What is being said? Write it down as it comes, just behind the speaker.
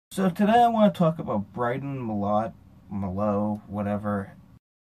So today I want to talk about Bryton Mellott, Mellot, whatever.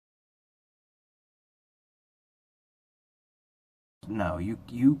 No,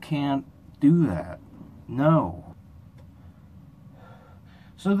 you can't do that. No.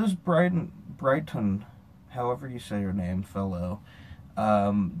 So this Bryton, however you say your name, fellow,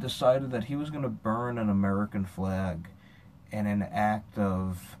 decided that he was going to burn an American flag in an act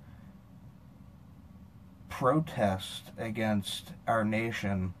of protest against our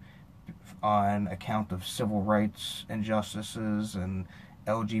nation on account of civil rights injustices and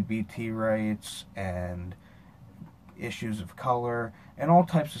LGBT rights and issues of color and all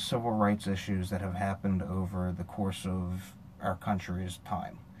types of civil rights issues that have happened over the course of our country's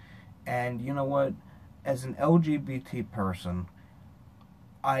time. And you know what? As an LGBT person,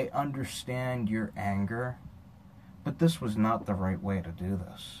 I understand your anger, but this was not the right way to do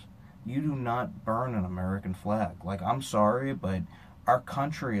this. You do not burn an American flag. Like, I'm sorry, but our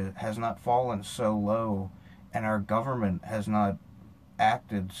country has not fallen so low and our government has not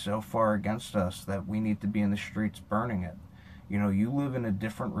acted so far against us that we need to be in the streets burning it. You know, you live in a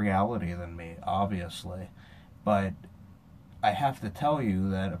different reality than me, obviously, but I have to tell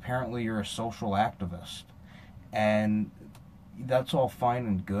you that apparently you're a social activist, and that's all fine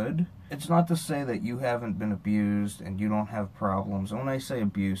and good. It's not to say that you haven't been abused and you don't have problems. And when I say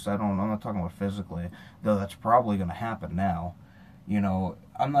abuse, I'm not talking about physically, though that's probably going to happen now. You know,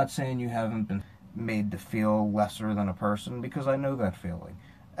 I'm not saying you haven't been made to feel lesser than a person, because I know that feeling.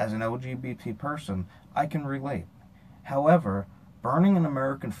 As an LGBT person, I can relate. However, burning an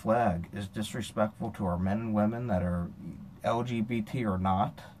American flag is disrespectful to our men and women that are LGBT or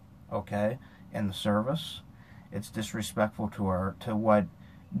not, okay, in the service. It's disrespectful to what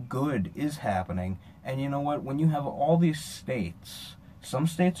good is happening. And you know what? When you have all these states, some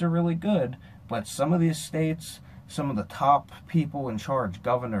states are really good, but some of these states, some of the top people in charge,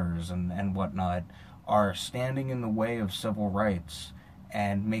 governors and whatnot, are standing in the way of civil rights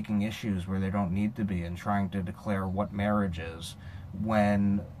and making issues where they don't need to be and trying to declare what marriage is.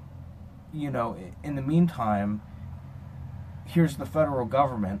 When, you know, in the meantime, here's the federal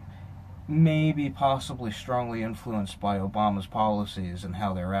government, maybe possibly strongly influenced by Obama's policies and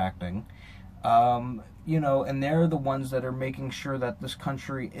how they're acting. You know, and they're the ones that are making sure that this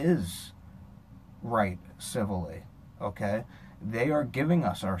country is right civilly, okay? They are giving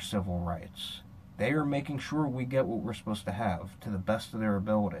us our civil rights. They are making sure we get what we're supposed to have to the best of their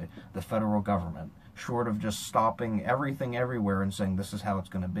ability, the federal government, short of just stopping everything everywhere and saying this is how it's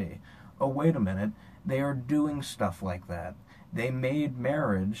going to be. Oh, wait a minute. They are doing stuff like that. They made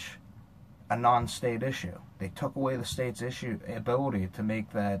marriage a non-state issue. They took away the state's ability to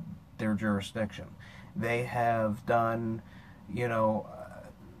make that their jurisdiction. They have done, you know,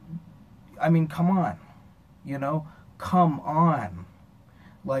 I mean, come on, you know, come on.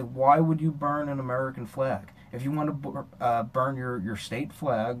 Like, why would you burn an American flag? If you want to burn your state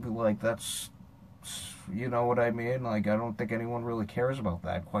flag, like, that's, you know what I mean? Like, I don't think anyone really cares about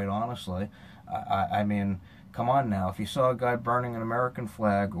that, quite honestly. I mean, come on now. If you saw a guy burning an American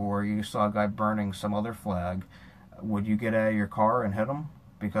flag or you saw a guy burning some other flag, would you get out of your car and hit him?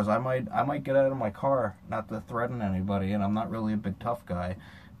 Because I might get out of my car, not to threaten anybody, and I'm not really a big tough guy.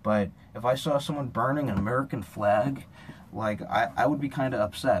 But if I saw someone burning an American flag, like, I would be kind of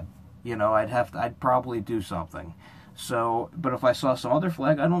upset. You know, I'd probably do something. So, but if I saw some other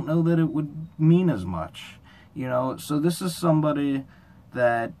flag, I don't know that it would mean as much. You know, so this is somebody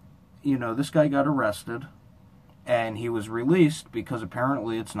that, you know, this guy got arrested and he was released because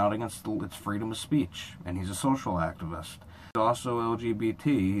apparently it's not against it's freedom of speech, and he's a social activist. He's also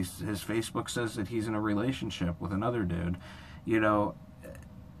LGBT. His Facebook says that he's in a relationship with another dude. You know,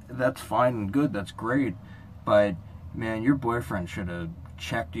 that's fine and good, that's great, but man, your boyfriend should have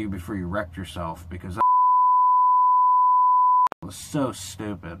checked you before you wrecked yourself, because that was so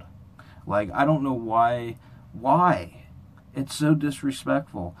stupid. Like, I don't know why it's so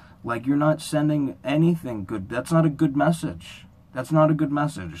disrespectful. Like, you're not sending anything good. That's not a good message. That's not a good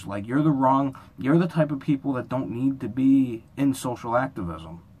message. Like, you're the type of people that don't need to be in social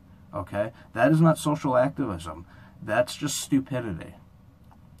activism, okay? That is not social activism. That's just stupidity.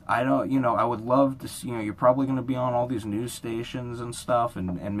 I don't, you know, I would love to see, you know, you're probably going to be on all these news stations and stuff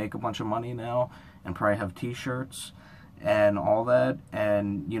and make a bunch of money now and probably have t-shirts and all that.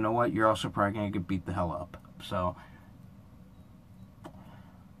 And you know what? You're also probably going to get beat the hell up. So,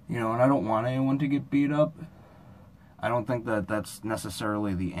 you know, and I don't want anyone to get beat up. I don't think that that's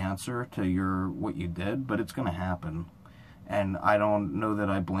necessarily the answer to what you did, but it's going to happen. And I don't know that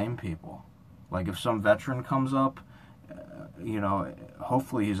I blame people. Like, if some veteran comes up, you know,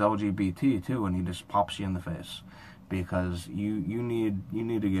 hopefully he's LGBT too, and he just pops you in the face. because you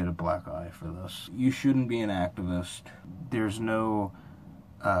need to get a black eye for this. You shouldn't be an activist. There's no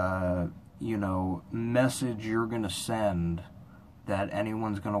message you're gonna send that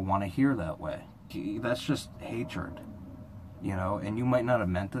anyone's gonna want to hear that way. That's just hatred, and you might not have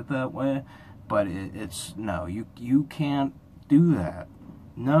meant it that way, but it's no, you can't do that.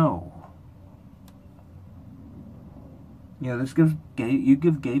 No. This you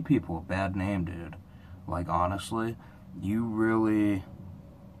give gay people a bad name, dude. Like, honestly, you really,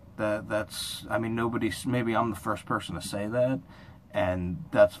 that's, I mean, maybe I'm the first person to say that, and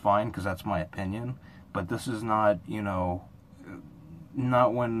that's fine, because that's my opinion, but this is not,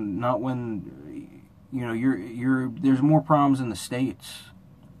 not when, there's more problems in the states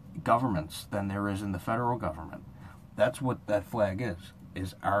governments than there is in the federal government. That's what that flag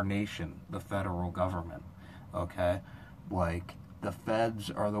is our nation, the federal government, okay? Like, the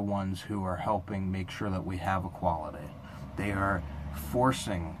feds are the ones who are helping make sure that we have equality. They are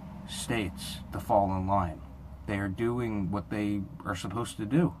forcing states to fall in line. They are doing what they are supposed to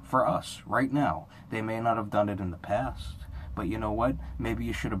do for us right now. They may not have done it in the past, but you know what? Maybe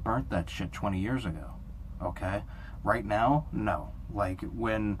you should have burnt that shit 20 years ago, okay? Right now, no. Like,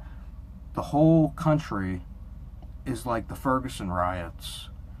 when the whole country is like the Ferguson riots,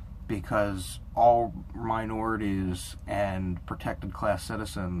 because all minorities and protected class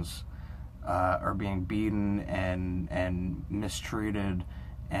citizens are being beaten and mistreated,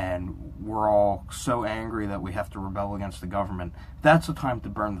 and we're all so angry that we have to rebel against the government. That's the time to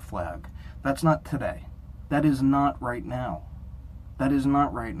burn the flag. That's not today. That is not right now. That is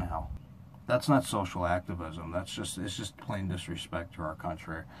not right now. That's not social activism. It's just plain disrespect to our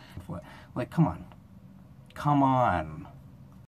country. Like, come on. Come on.